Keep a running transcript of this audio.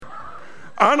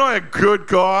Aren't I a good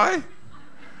guy?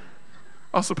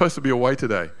 I was supposed to be away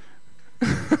today.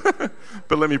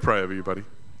 But let me pray over you, buddy.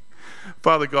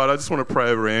 Father God, I just want to pray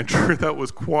over Andrew. That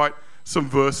was quite some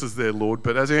verses there, Lord.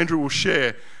 But as Andrew will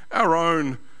share, our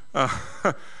own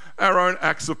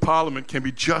acts of parliament can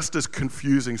be just as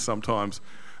confusing sometimes.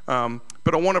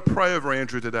 But I want to pray over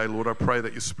Andrew today, Lord. I pray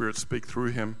that your Spirit speak through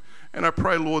him. And I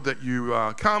pray, Lord, that you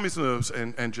calm his nerves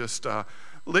and just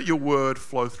let your word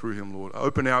flow through him, Lord.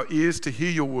 Open our ears to hear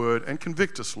your word and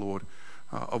convict us, Lord,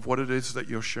 of what it is that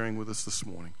you're sharing with us this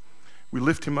morning. We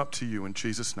lift him up to you in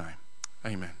Jesus' name.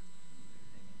 Amen.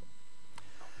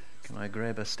 Can I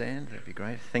grab a stand? That'd be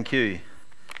great. Thank you.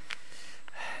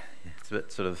 It's a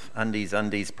bit sort of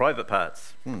undies, private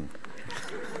parts.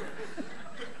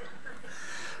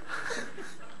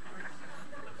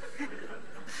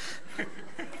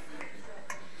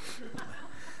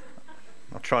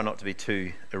 I'll try not to be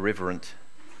too irreverent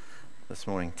this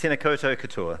morning. Tēnā koutou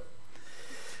katoa.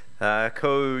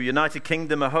 Ko United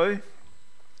Kingdom aho,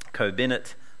 ko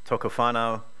Bennett toko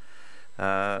whanau,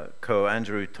 ko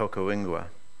Andrew toko ingoa.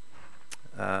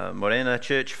 Morena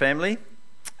Church family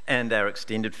and our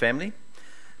extended family,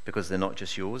 because they're not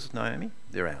just yours, Naomi,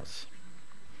 they're ours.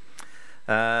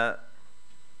 I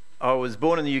was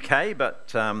born in the UK,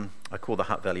 but I call the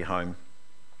Hutt Valley home.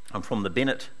 I'm from the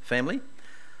Bennett family.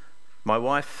 My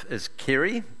wife is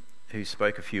Kerry, who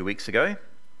spoke a few weeks ago.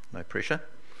 No pressure.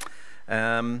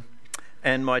 And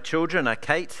my children are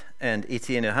Kate and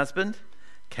Etienne, her husband,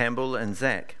 Campbell and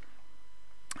Zach.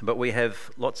 But we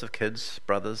have lots of kids,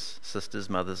 brothers, sisters,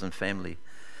 mothers and family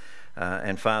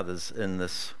and fathers in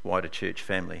this wider church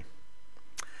family.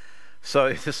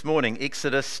 So this morning,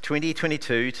 Exodus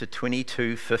 20:22 to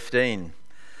 22:15,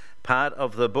 part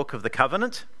of the Book of the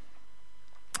Covenant,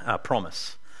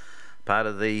 Promise, part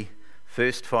of the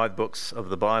first 5 books of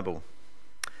the Bible.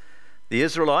 The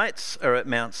Israelites are at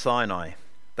Mount Sinai.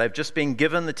 They've just been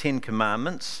given the 10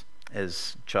 Commandments,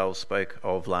 as Charles spoke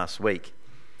of last week.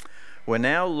 We're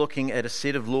now looking at a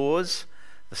set of laws,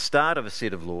 the start of a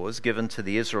set of laws given to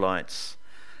the Israelites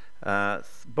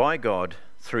by God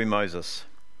through Moses.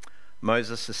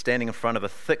 Moses is standing in front of a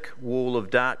thick wall of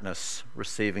darkness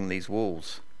receiving these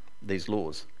laws.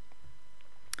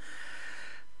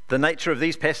 The nature of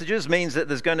these passages means that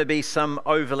there's going to be some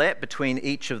overlap between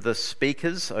each of the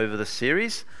speakers over the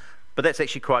series, but that's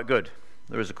actually quite good.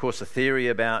 There is, of course, a theory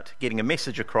about getting a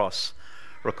message across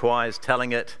requires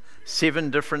telling it 7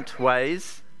 different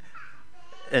ways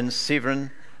in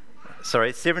 7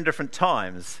 different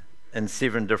times in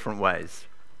 7 different ways.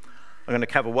 I'm going to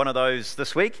cover one of those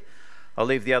this week. I'll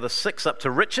leave the other 6 up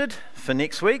to Richard for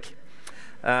next week.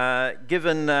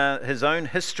 Given his own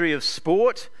history of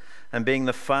sport and being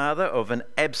the father of an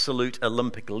absolute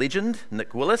Olympic legend,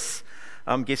 Nick Willis,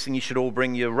 I'm guessing you should all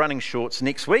bring your running shorts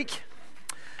next week.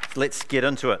 Let's get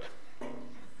into it.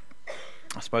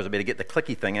 I suppose I better get the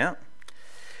clicky thing out.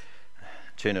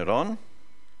 Turn it on.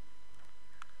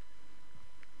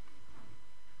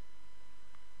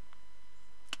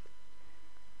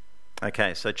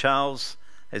 Okay, so Charles,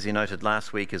 as he noted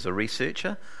last week, is a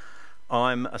researcher.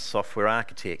 I'm a software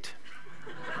architect.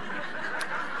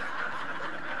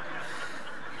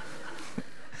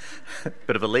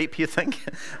 Bit of a leap, you think?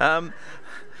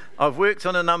 I've worked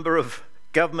on a number of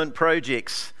government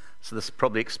projects, so this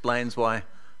probably explains why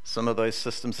some of those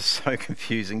systems are so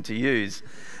confusing to use.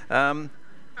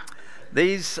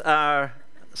 These are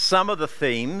some of the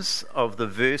themes of the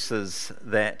verses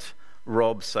that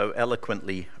Rob so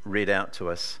eloquently read out to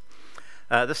us.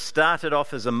 This started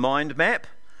off as a mind map.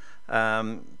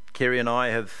 Kerry and I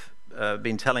have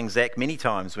been telling Zach many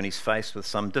times when he's faced with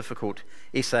some difficult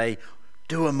essay,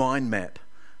 do a mind map.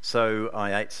 So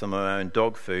I ate some of my own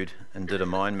dog food and did a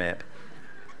mind map.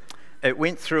 It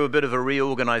went through a bit of a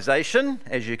reorganisation,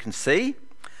 as you can see,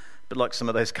 a bit like some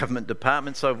of those government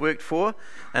departments I've worked for,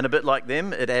 and a bit like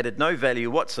them, it added no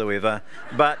value whatsoever,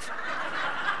 but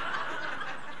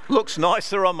looks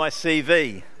nicer on my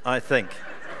CV, I think.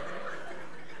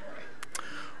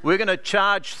 We're going to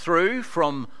charge through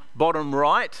from bottom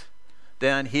right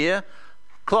down here,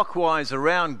 clockwise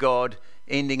around God,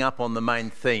 ending up on the main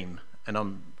theme. And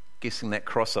I'm guessing that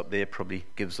cross up there probably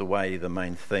gives away the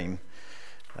main theme.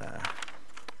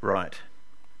 Right.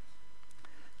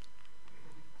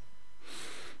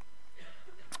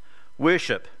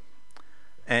 Worship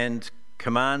and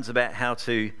commands about how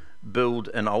to build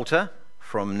an altar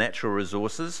from natural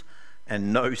resources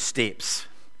and no steps.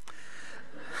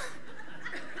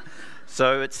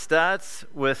 So it starts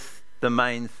with the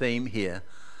main theme here.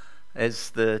 As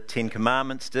the 10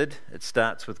 Commandments did, it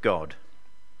starts with God.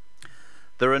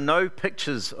 There are no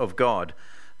pictures of God.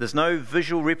 There's no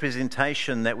visual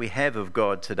representation that we have of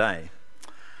God today.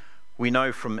 We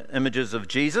know from images of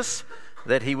Jesus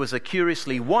that he was a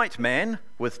curiously white man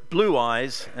with blue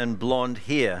eyes and blonde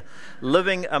hair,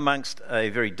 living amongst a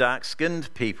very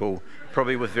dark-skinned people,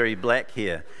 probably with very black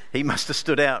hair. He must have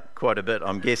stood out quite a bit,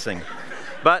 I'm guessing.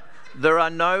 But there are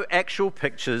no actual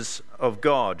pictures of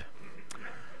God.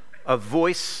 A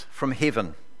voice from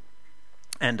heaven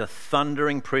and a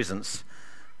thundering presence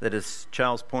that, as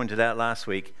Charles pointed out last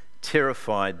week,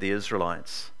 terrified the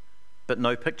Israelites. But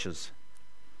no pictures,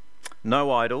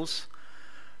 no idols,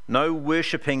 no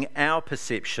worshipping our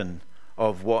perception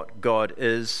of what God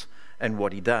is and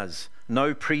what he does.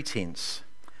 No pretense.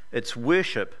 It's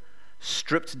worship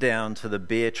stripped down to the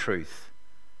bare truth,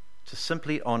 to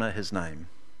simply honour his name.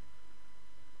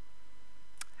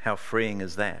 How freeing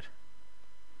is that?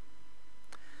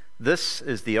 This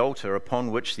is the altar upon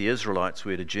which the Israelites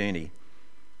were to journey.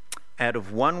 Out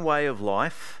of one way of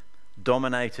life,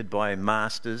 dominated by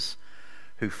masters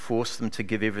who forced them to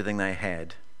give everything they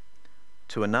had,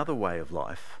 to another way of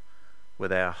life where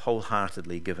they are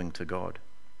wholeheartedly giving to God.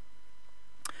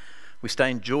 We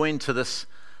stay joined to this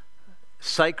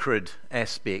sacred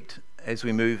aspect as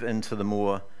we move into the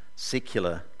more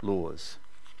secular laws.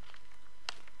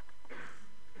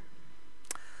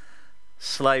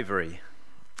 Slavery,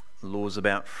 laws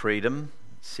about freedom,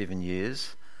 7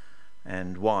 years,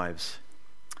 and wives.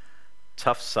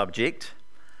 Tough subject,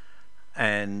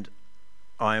 and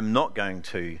I am not going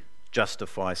to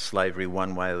justify slavery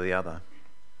one way or the other.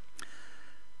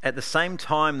 At the same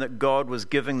time that God was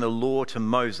giving the law to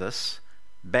Moses,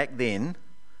 back then,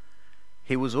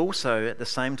 he was also at the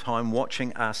same time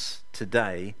watching us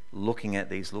today looking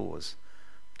at these laws.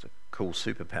 It's a cool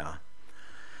superpower.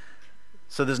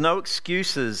 So there's no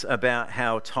excuses about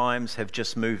how times have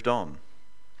just moved on.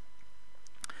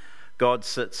 God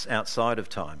sits outside of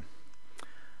time.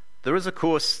 There is, of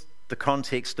course, the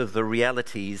context of the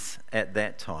realities at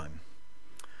that time.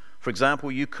 For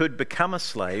example, you could become a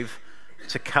slave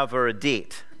to cover a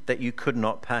debt that you could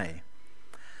not pay.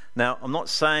 Now, I'm not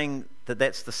saying that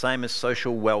that's the same as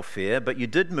social welfare, but you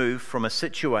did move from a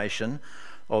situation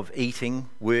of eating,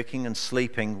 working and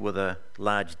sleeping with a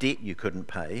large debt you couldn't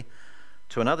pay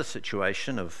to another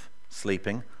situation of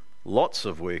sleeping, lots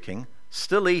of working,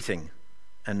 still eating,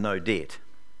 and no debt.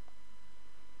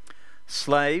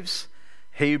 Slaves,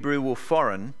 Hebrew or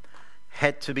foreign,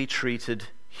 had to be treated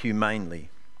humanely.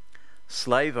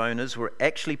 Slave owners were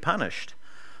actually punished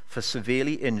for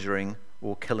severely injuring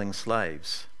or killing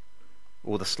slaves,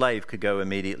 or the slave could go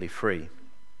immediately free.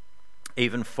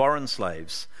 Even foreign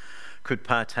slaves could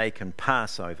partake in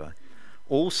Passover.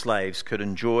 All slaves could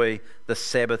enjoy the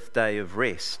Sabbath day of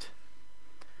rest.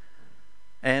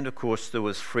 And of course there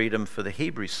was freedom for the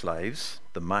Hebrew slaves,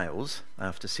 the males,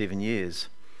 after 7 years.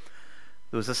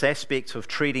 There was this aspect of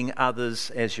treating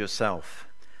others as yourself.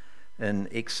 In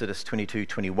Exodus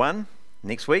 22:21,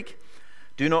 next week,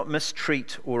 do not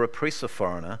mistreat or oppress a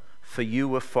foreigner, for you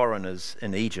were foreigners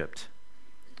in Egypt.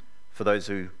 For those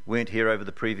who weren't here over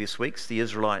the previous weeks, the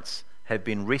Israelites have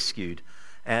been rescued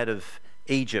out of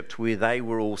Egypt where they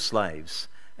were all slaves.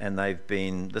 And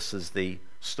this is the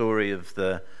story of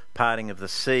the parting of the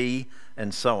sea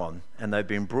and so on. And they've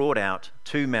been brought out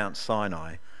to Mount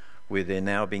Sinai where they're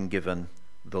now being given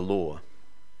the law.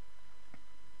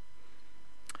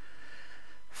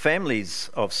 Families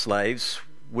of slaves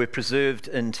were preserved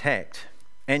intact,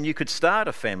 and you could start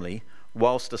a family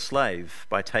whilst a slave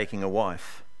by taking a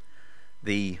wife.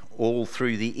 The all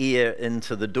through the ear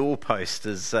into the doorpost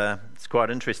is it's quite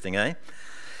interesting, eh?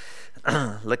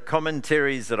 The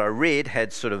commentaries that I read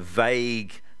had sort of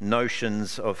vague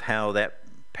notions of how that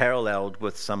paralleled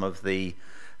with some of the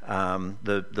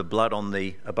blood on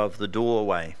the above the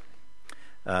doorway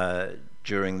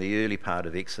during the early part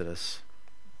of Exodus,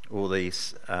 or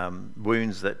these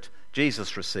wounds that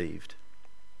Jesus received.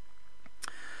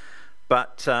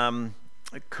 But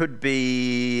it could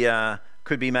be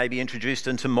maybe introduced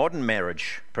into modern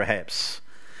marriage, perhaps.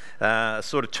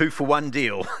 Sort of 2-for-1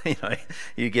 deal.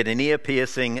 You get an ear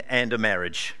piercing and a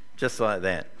marriage, just like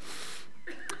that.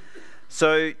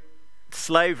 So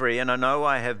slavery, and I know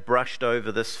I have brushed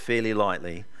over this fairly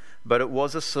lightly, but it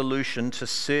was a solution to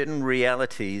certain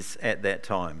realities at that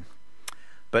time.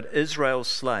 But Israel's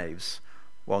slaves,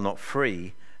 while not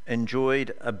free,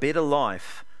 enjoyed a better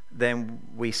life than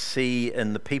we see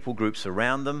in the people groups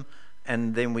around them,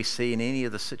 and than we see in any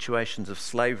of the situations of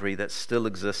slavery that still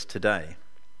exist today.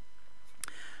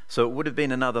 So it would have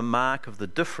been another mark of the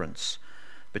difference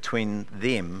between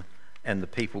them and the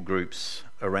people groups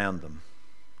around them.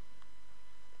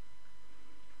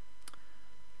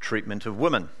 Treatment of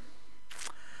women.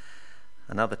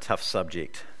 Another tough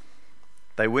subject.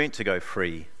 They weren't to go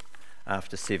free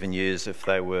after 7 years if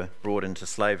they were brought into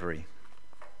slavery.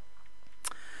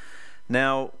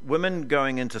 Now, women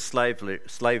going into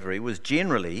slavery was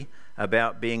generally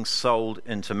about being sold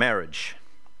into marriage.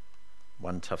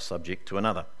 One tough subject to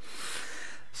another.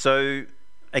 So,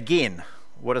 again,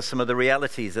 what are some of the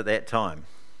realities at that time?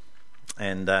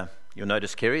 And you'll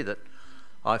notice, Kerry, that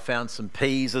I found some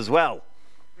peas as well.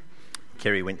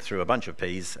 Kerry went through a bunch of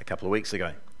peas a couple of weeks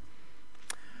ago.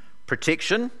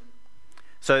 Protection.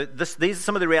 So these are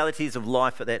some of the realities of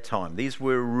life at that time. These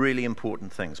were really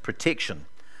important things. Protection,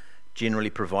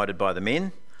 generally provided by the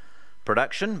men.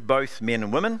 Production, both men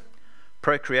and women.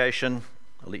 Procreation,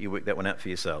 I'll let you work that one out for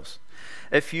yourselves.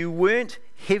 If you weren't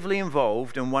heavily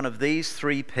involved in one of these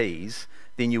 3 Ps,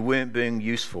 then you weren't being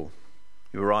useful.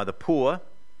 You were either poor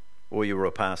or you were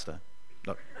a pastor.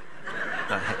 No,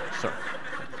 sorry.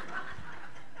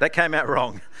 That came out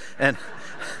wrong. And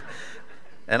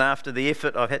after the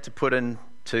effort I've had to put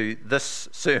into this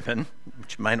sermon,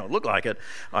 which may not look like it,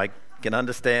 I can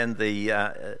understand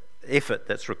the effort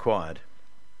that's required.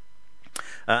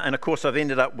 And of course I've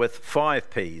ended up with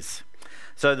 5 Ps.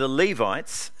 So the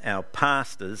Levites, our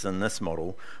pastors in this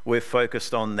model, were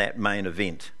focused on that main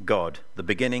event, God, the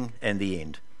beginning and the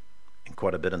end, and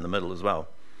quite a bit in the middle as well.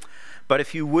 But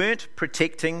if you weren't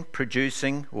protecting,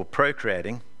 producing or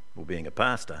procreating, or being a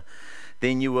pastor,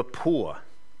 then you were poor.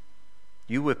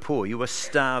 You were poor. You were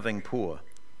starving poor.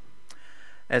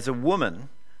 As a woman,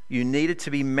 you needed to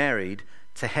be married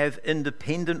to have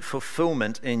independent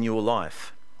fulfillment in your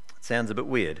life. It sounds a bit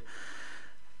weird.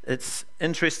 It's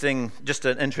interesting, just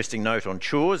an interesting note on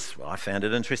chores. Well, I found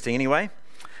it interesting anyway.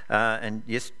 And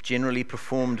yes, generally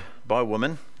performed by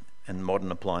women in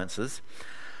modern appliances.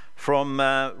 From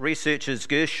researchers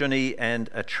Gershuni and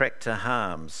Attractor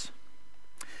Harms.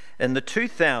 In the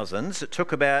 2000s, it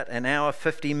took about an hour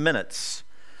 50 minutes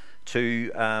to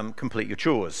complete your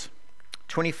chores.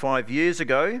 25 years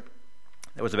ago,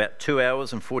 it was about 2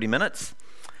 hours and 40 minutes.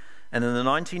 And in the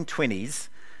 1920s,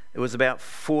 it was about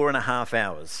 4.5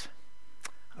 hours.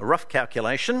 A rough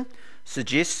calculation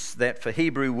suggests that for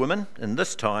Hebrew women in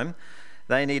this time,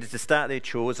 they needed to start their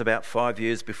chores about 5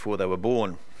 years before they were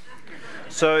born.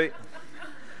 So,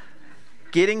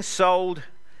 getting sold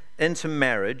into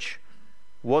marriage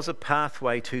was a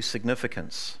pathway to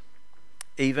significance.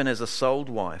 Even as a sold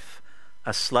wife,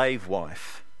 a slave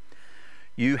wife,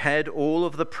 you had all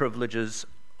of the privileges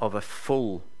of a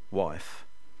full wife,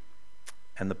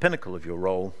 and the pinnacle of your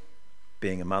role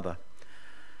being a mother.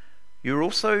 You're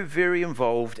also very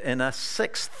involved in a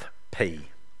 6th P,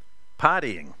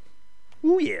 partying.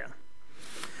 Ooh yeah.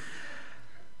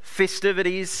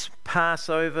 Festivities,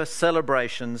 Passover,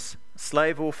 celebrations,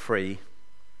 slave or free,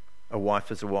 a wife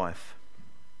is a wife.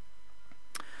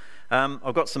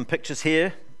 I've got some pictures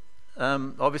here,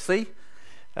 obviously.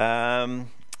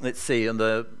 Let's see, on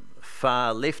the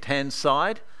far left-hand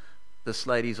side, this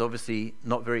lady's obviously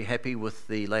not very happy with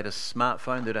the latest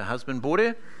smartphone that her husband bought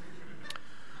her.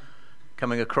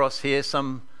 Coming across here,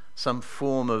 some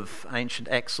form of ancient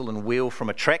axle and wheel from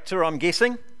a tractor, I'm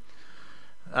guessing.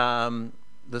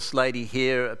 This lady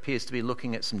here appears to be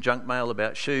looking at some junk mail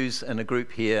about shoes, and a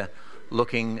group here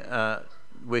working out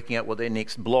what their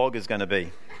next blog is going to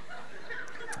be.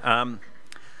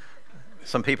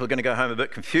 Some people are going to go home a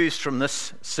bit confused from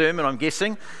this sermon, I'm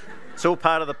guessing. It's all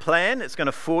part of the plan. It's going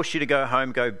to force you to go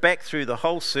home, go back through the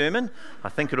whole sermon. I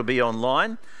think it'll be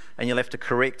online, and you'll have to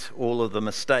correct all of the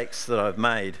mistakes that I've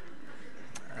made.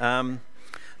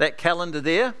 That calendar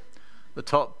there, the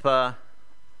top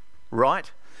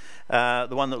right, the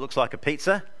one that looks like a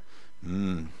pizza.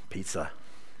 Pizza.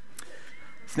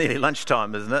 It's nearly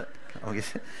lunchtime, isn't it? I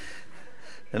guess.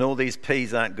 And all these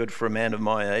peas aren't good for a man of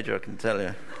my age, I can tell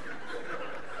you.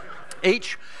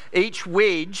 Each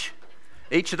wedge,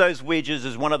 each of those wedges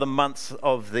is one of the months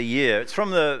of the year. It's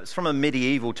from the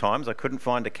medieval times. I couldn't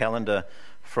find a calendar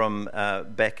from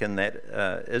back in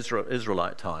that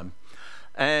Israelite time.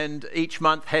 And each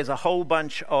month has a whole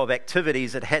bunch of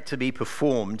activities that had to be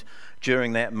performed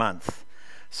during that month.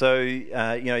 So,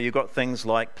 you've got things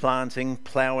like planting,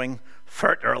 ploughing,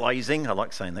 fertilising. I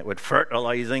like saying that word,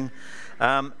 fertilising.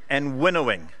 And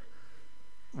winnowing.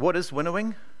 What is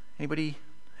winnowing? Anybody?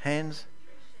 Hands?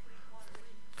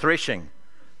 Threshing.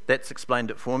 That's explained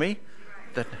it for me.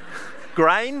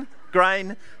 Grain,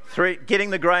 getting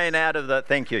the grain out of the...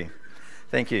 Thank you.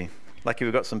 Lucky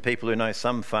we've got some people who know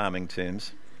some farming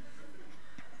terms.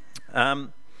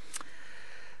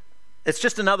 It's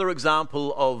just another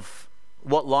example of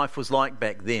what life was like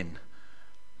back then.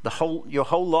 Your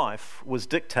whole life was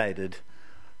dictated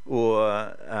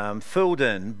or filled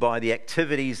in by the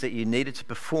activities that you needed to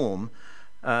perform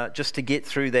just to get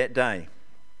through that day.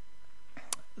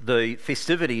 The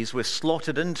festivities were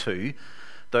slotted into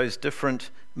those different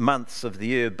months of the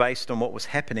year based on what was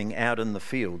happening out in the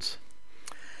fields.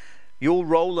 Your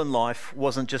role in life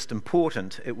wasn't just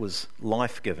important, it was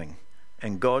life-giving,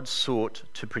 and God sought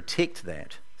to protect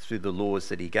that through the laws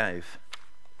that he gave.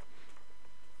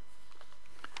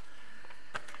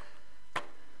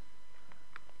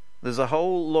 There's a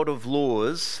whole lot of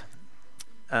laws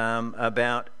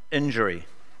about injury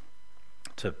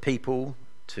to people,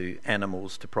 to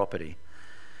animals, to property.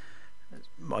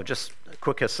 Just a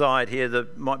quick aside here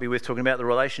that might be worth talking about the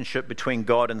relationship between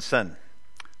God and sin.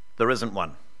 There isn't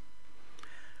one.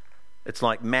 It's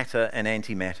like matter and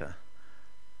antimatter.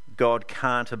 God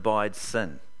can't abide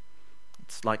sin.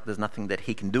 It's like there's nothing that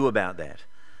he can do about that.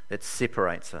 That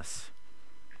separates us.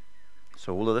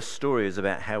 So all of this story is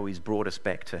about how he's brought us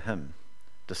back to him,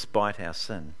 despite our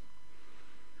sin.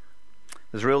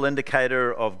 There's a real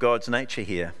indicator of God's nature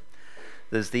here.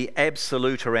 There's the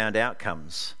absolute around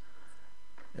outcomes.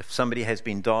 If somebody has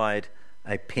been died,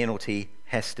 a penalty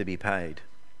has to be paid.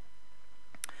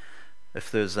 If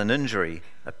there's an injury,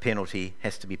 a penalty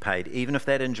has to be paid, even if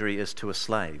that injury is to a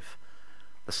slave.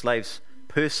 The slave's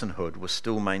personhood was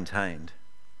still maintained.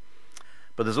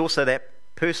 But there's also that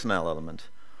personal element.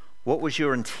 What was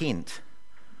your intent?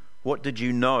 What did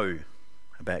you know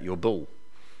about your bull?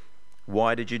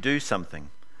 Why did you do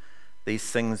something?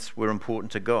 These things were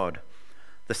important to God.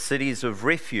 The cities of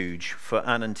refuge for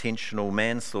unintentional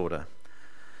manslaughter.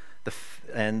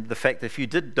 And the fact that if you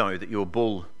did know that your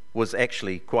bull was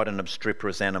actually quite an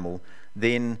obstreperous animal,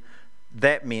 then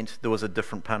that meant there was a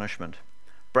different punishment.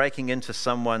 Breaking into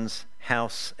someone's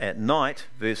house at night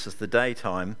versus the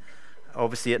daytime,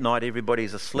 obviously at night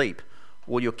everybody's asleep.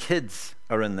 All your kids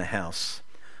are in the house.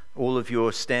 All of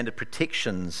your standard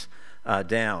protections are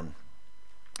down.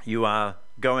 You are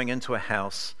going into a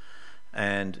house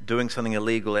and doing something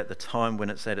illegal at the time when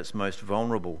it's at its most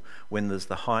vulnerable, when there's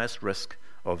the highest risk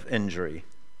of injury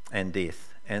and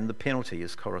death, and the penalty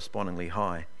is correspondingly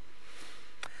high.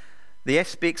 The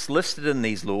aspects listed in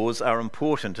these laws are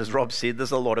important. As Rob said,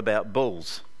 there's a lot about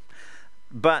bulls.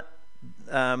 But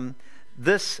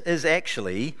this is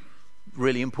actually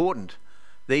really important.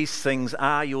 These things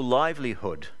are your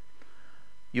livelihood.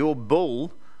 Your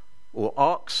bull or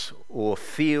ox or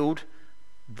field,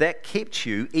 that kept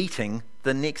you eating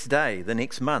the next day, the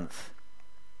next month.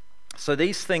 So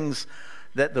these things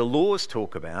that the laws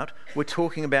talk about, we're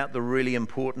talking about the really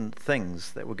important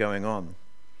things that were going on.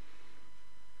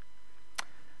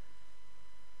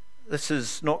 This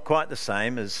is not quite the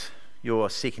same as your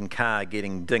second car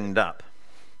getting dinged up.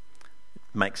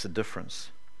 It makes a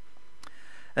difference.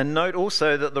 And note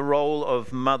also that the role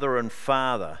of mother and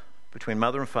father, between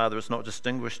mother and father, is not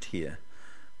distinguished here.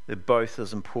 They're both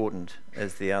as important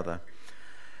as the other.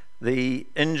 The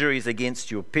injuries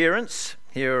against your parents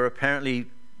here are apparently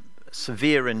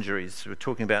severe injuries. We're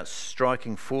talking about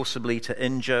striking forcibly to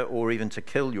injure or even to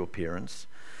kill your parents,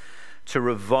 to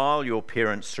revile your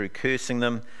parents through cursing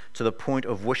them to the point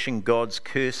of wishing God's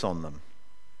curse on them.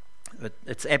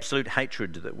 It's absolute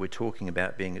hatred that we're talking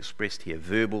about being expressed here,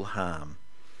 verbal harm.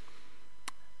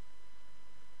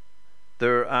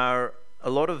 There are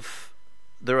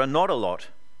not a lot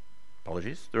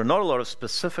of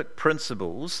specific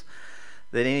principles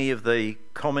that any of the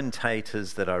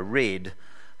commentators that I read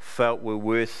felt were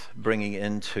worth bringing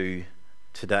into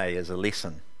today as a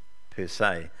lesson per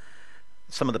se.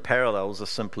 Some of the parallels are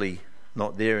simply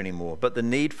not there anymore, but the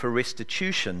need for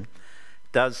restitution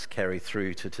does carry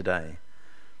through to today,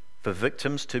 for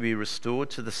victims to be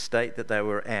restored to the state that they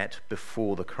were at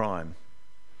before the crime.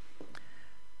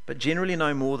 But generally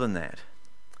no more than that.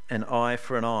 An eye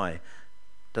for an eye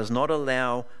does not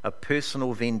allow a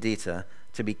personal vendetta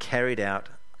to be carried out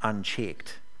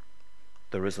unchecked.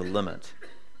 There is a limit.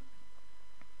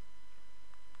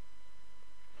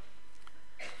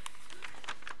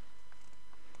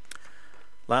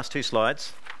 Last two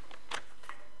slides.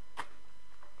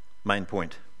 Main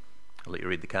point. I'll let you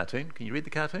read the cartoon. Can you read the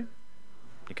cartoon?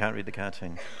 You can't read the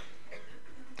cartoon.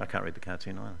 I can't read the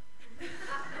cartoon either.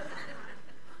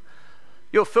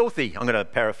 You're filthy. I'm going to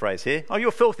paraphrase here. Oh,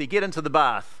 you're filthy. Get into the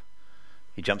bath.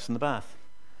 He jumps in the bath.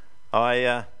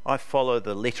 I follow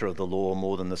the letter of the law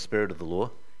more than the spirit of the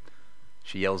law.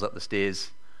 She yells up the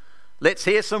stairs, "Let's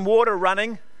hear some water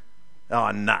running."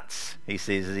 "Oh, nuts," he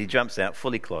says as he jumps out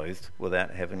fully clothed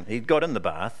without having... He got in the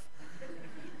bath.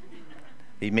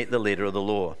 He met the letter of the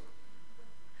law.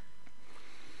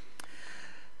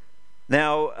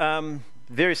 Now,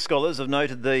 various scholars have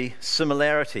noted the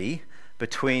similarity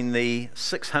between the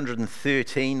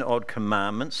 613 odd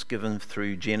commandments given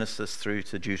through Genesis through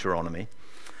to Deuteronomy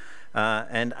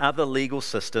and other legal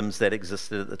systems that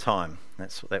existed at the time.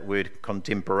 That's what that word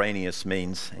contemporaneous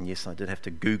means. And yes, I did have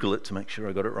to Google it to make sure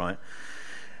I got it right.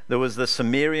 There was the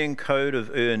Sumerian code of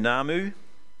Ur-Nammu,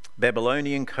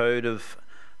 Babylonian code of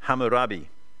Hammurabi,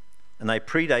 and they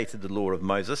predated the law of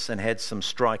Moses and had some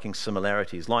striking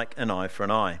similarities, like an eye for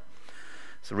an eye.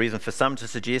 It's a reason for some to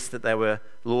suggest that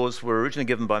laws were originally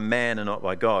given by man and not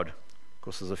by God. Of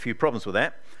course, there's a few problems with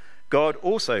that. God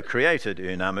also created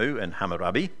Ur-Nammu and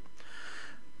Hammurabi.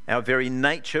 Our very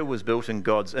nature was built in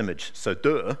God's image, so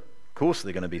of course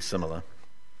they're going to be similar.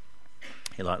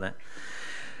 You like that?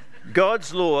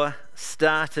 God's law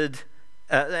started,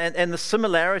 and the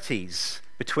similarities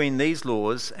between these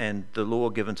laws and the law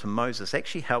given to Moses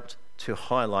actually helped to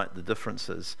highlight the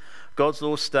differences. God's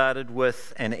law started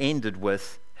with and ended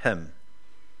with him.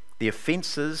 The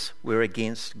offences were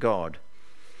against God.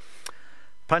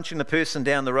 Punching the person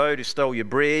down the road who stole your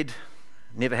bread,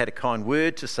 never had a kind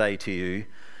word to say to you,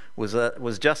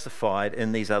 was justified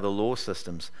in these other law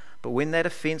systems. But when that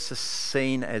offence is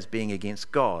seen as being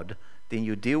against God, then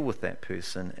you deal with that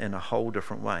person in a whole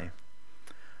different way.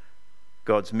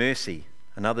 God's mercy,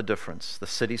 another difference. The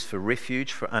cities for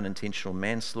refuge for unintentional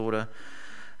manslaughter,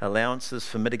 allowances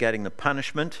for mitigating the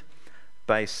punishment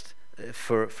based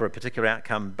for a particular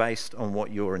outcome based on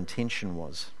what your intention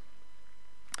was.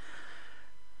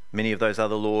 Many of those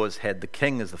other laws had the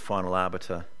king as the final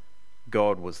arbiter.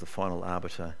 God was the final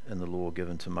arbiter in the law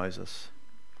given to Moses.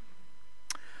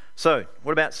 So,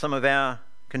 what about some of our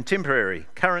contemporary,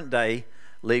 current-day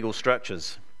legal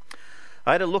structures?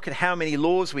 I had a look at how many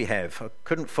laws we have. I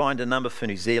couldn't find a number for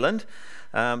New Zealand,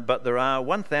 but there are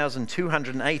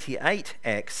 1,288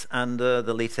 acts under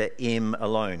the letter M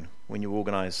alone, when you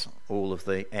organise all of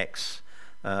the acts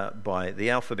by the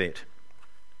alphabet.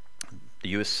 The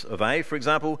US of A, for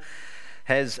example,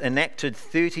 has enacted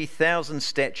 30,000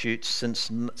 statutes since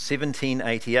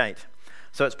 1788.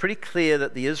 So it's pretty clear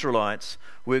that the Israelites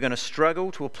were going to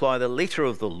struggle to apply the letter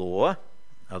of the law,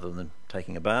 other than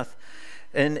taking a bath,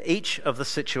 in each of the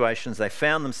situations they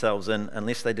found themselves in,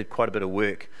 unless they did quite a bit of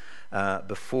work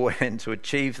beforehand to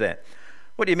achieve that.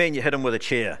 What do you mean you hit them with a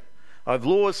chair? I have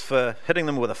laws for hitting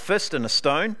them with a fist and a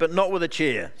stone, but not with a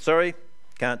chair. Sorry,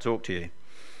 can't talk to you.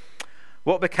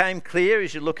 What became clear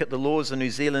as you look at the laws in New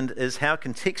Zealand is how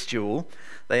contextual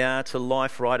they are to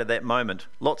life right at that moment.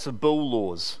 Lots of bull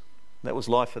laws. That was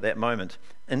life at that moment.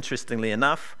 Interestingly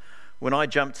enough, when I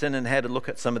jumped in and had a look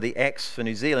at some of the acts for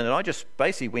New Zealand, and I just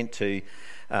basically went to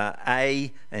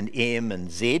A and M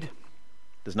and Z.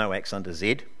 There's no acts under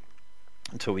Z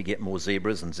until we get more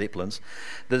zebras and zeppelins.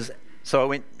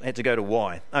 So I had to go to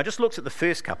Y. I just looked at the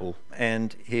first couple,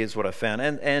 and here's what I found.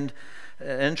 And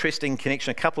an interesting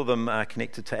connection. A couple of them are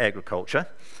connected to agriculture.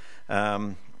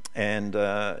 And we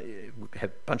have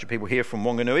a bunch of people here from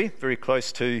Wanganui, very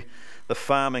close to the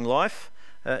farming life.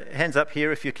 Hands up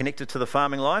here if you're connected to the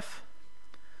farming life.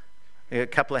 A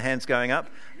couple of hands going up.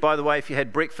 By the way, if you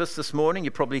had breakfast this morning,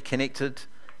 you're probably connected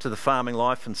to the farming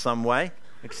life in some way,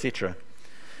 etc.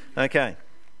 Okay,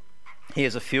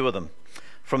 here's a few of them.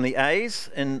 From the A's,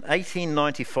 in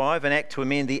 1895, an act to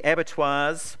amend the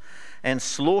Abattoirs and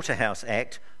Slaughterhouse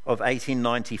Act of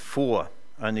 1894,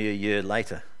 only a year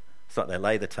later. It's like they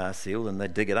lay the tar seal and they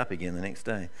dig it up again the next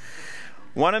day.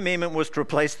 One amendment was to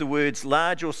replace the words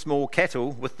large or small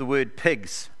cattle with the word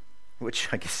pigs, which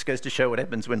I guess goes to show what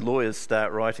happens when lawyers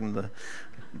start writing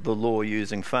the law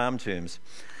using farm terms.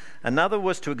 Another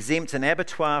was to exempt an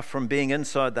abattoir from being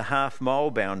inside the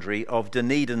half-mile boundary of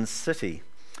Dunedin City.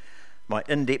 My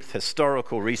in-depth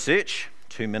historical research,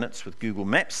 2 minutes with Google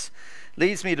Maps,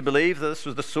 leads me to believe that this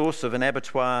was the source of an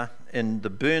abattoir in the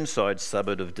Burnside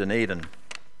suburb of Dunedin.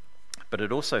 But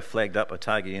it also flagged up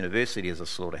Otago University as a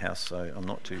slaughterhouse, so I'm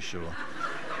not too sure.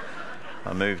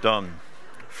 I moved on.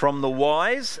 From the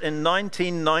Y's, in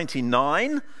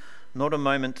 1999, not a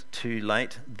moment too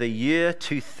late, the year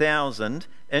 2000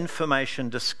 Information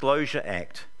Disclosure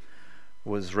Act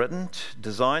was written,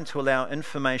 designed to allow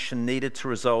information needed to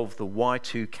resolve the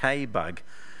Y2K bug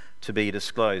to be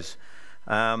disclosed.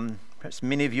 Perhaps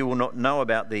many of you will not know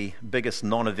about the biggest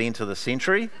non-event of the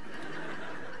century,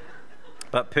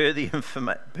 but per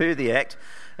the Act,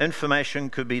 information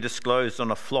could be disclosed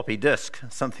on a floppy disk,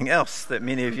 something else that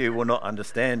many of you will not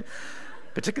understand,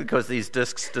 particularly because these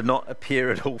disks did not appear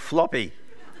at all floppy.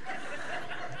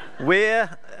 In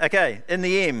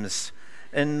the M's,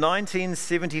 in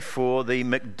 1974, the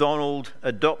MacDonald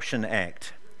Adoption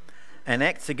Act, an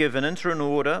act to give an interim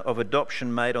order of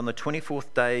adoption made on the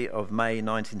 24th day of May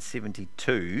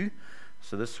 1972,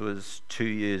 so this was 2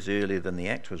 years earlier than the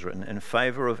act was written, in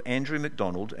favour of Andrew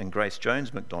MacDonald and Grace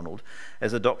Jones MacDonald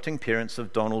as adopting parents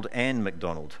of Donald Ann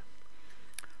MacDonald.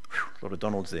 A lot of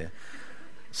Donalds there.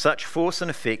 Such force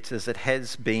and effect as it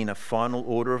has been a final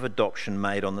order of adoption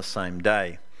made on the same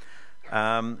day.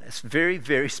 It's very,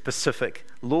 very specific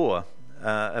law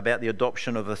about the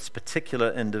adoption of this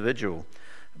particular individual,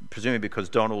 presumably because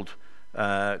Donald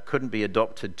couldn't be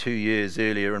adopted 2 years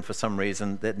earlier, and for some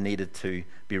reason that needed to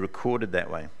be recorded that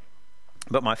way.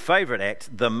 But my favourite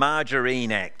act, the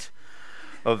Margarine Act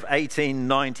of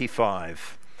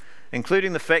 1895,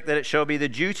 including the fact that it shall be the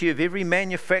duty of every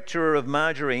manufacturer of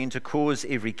margarine to cause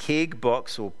every keg,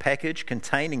 box or package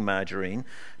containing margarine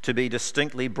to be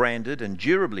distinctly branded and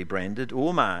durably branded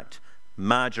or marked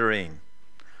margarine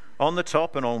on the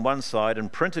top and on one side in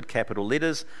printed capital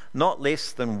letters not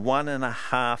less than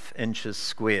 1.5 inches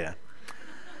square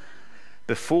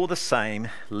before the same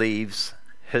leaves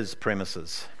his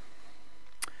premises.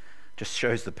 Just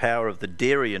shows the power of the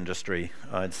dairy industry,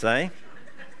 I'd say.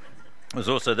 There's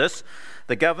also this: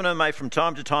 the governor may from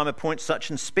time to time appoint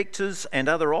such inspectors and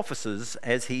other officers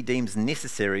as he deems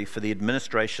necessary for the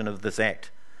administration of this act.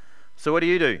 So what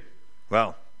do?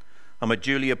 Well, I'm a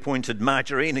duly appointed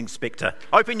margarine inspector.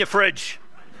 Open your fridge.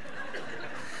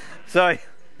 So,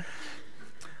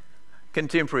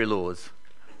 contemporary laws.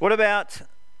 What about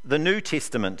the New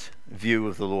Testament view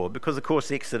of the law? Because of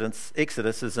course Exodus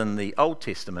is in the Old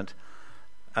Testament,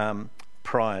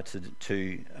 prior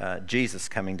to Jesus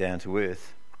coming down to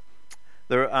earth.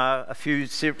 There are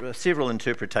several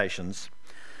interpretations.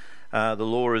 The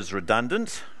law is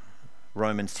redundant.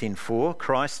 Romans 10:4.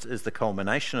 Christ is the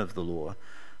culmination of the law,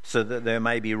 so that there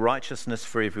may be righteousness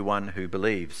for everyone who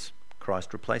believes.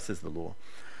 Christ replaces the law.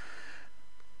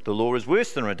 The law is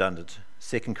worse than redundant.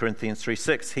 2 Corinthians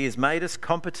 3:6. He has made us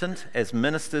competent as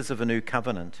ministers of a new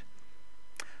covenant,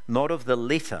 not of the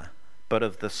letter, but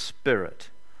of the Spirit.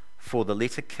 For the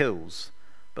letter kills,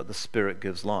 but the Spirit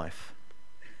gives life.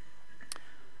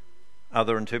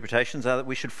 Other interpretations are that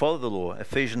we should follow the law.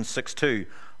 Ephesians 6:2.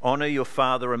 Honour your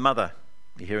father and mother.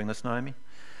 You hearing this, Naomi?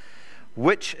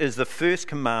 Which is the first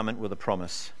commandment with a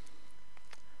promise.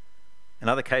 In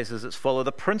other cases, it's follow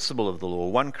the principle of the law.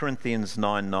 1 Corinthians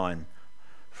 9:9.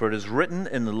 For it is written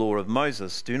in the law of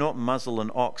Moses, do not muzzle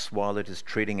an ox while it is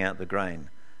treading out the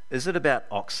grain. Is it about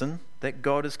oxen that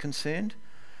God is concerned?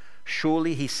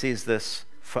 Surely he says this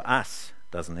for us,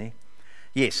 doesn't he?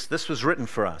 Yes, this was written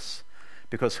for us,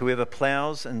 because whoever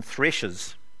ploughs and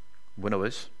threshes,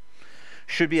 winnowers,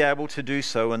 should be able to do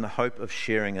so in the hope of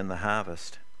sharing in the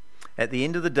harvest. At the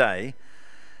end of the day,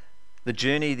 the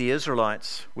journey the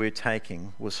Israelites were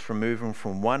taking was from moving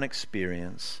from one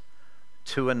experience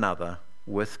to another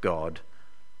with God,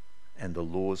 and the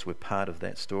laws were part of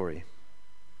that story.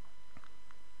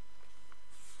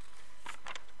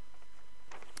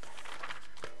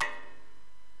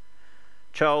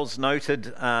 Charles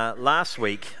noted last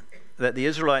week that the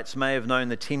Israelites may have known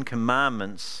the 10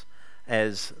 Commandments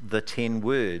as the 10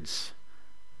 words,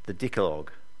 the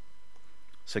Decalogue.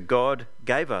 So God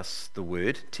gave us the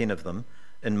word, 10 of them,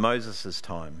 in Moses'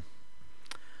 time.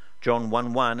 John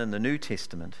 1:1 in the New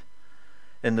Testament.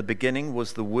 In the beginning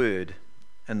was the Word,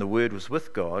 and the Word was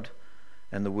with God,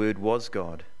 and the Word was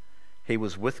God. He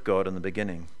was with God in the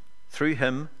beginning. Through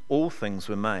him all things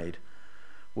were made.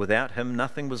 Without him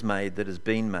nothing was made that has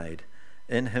been made.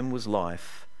 In him was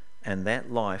life, and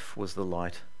that life was the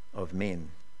light of men.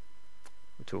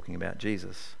 We're talking about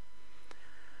Jesus.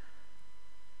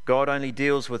 God only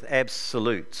deals with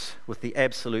absolutes, with the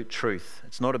absolute truth.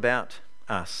 It's not about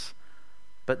us.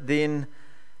 But then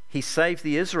he saved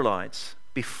the Israelites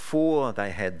before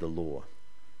they had the law,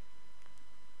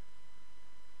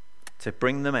 to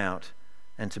bring them out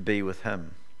and to be with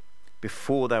him,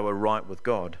 before they were right with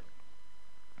God.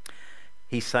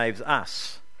 He saves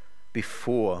us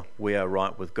before we are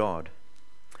right with God.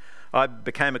 I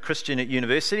became a Christian at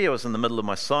university. I was in the middle of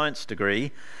my science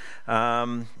degree,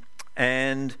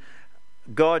 and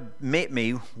God met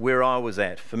me where I was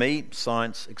at. For me,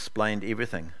 science explained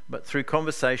everything. But through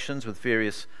conversations with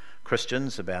various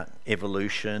Christians about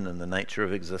evolution and the nature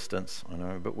of existence, I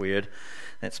know, a bit weird,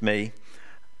 that's me,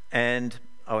 and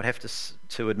I would have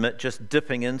to admit, just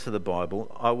dipping into the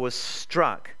Bible, I was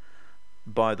struck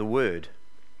by the Word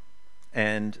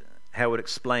and how it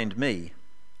explained me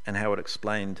and how it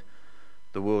explained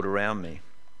the world around me.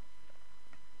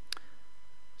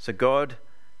 So God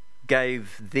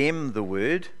gave them the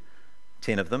Word,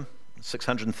 10 of them,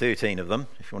 613 of them,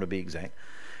 if you want to be exact,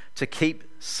 to keep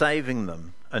saving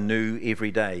them anew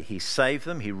every day. He saved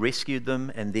them, he rescued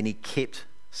them, and then he kept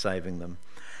saving them.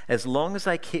 As long as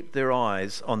they kept their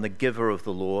eyes on the giver of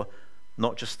the law,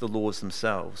 not just the laws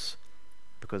themselves,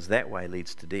 because that way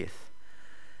leads to death.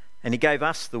 And he gave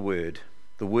us the Word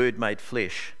made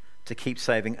flesh, to keep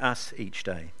saving us each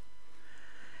day.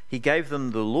 He gave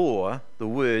them the law, the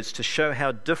words, to show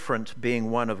how different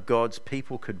being one of God's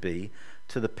people could be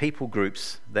to the people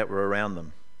groups that were around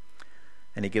them.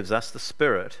 And he gives us the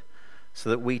Spirit so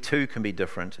that we too can be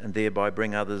different and thereby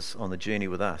bring others on the journey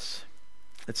with us.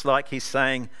 It's like he's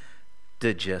saying,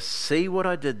 did you see what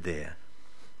I did there?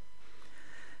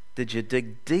 Did you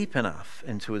dig deep enough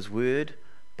into his word,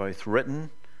 both written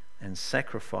and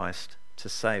sacrificed to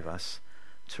save us,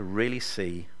 to really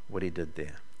see what he did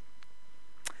there?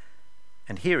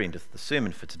 And here endeth the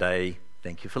sermon for today.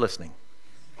 Thank you for listening.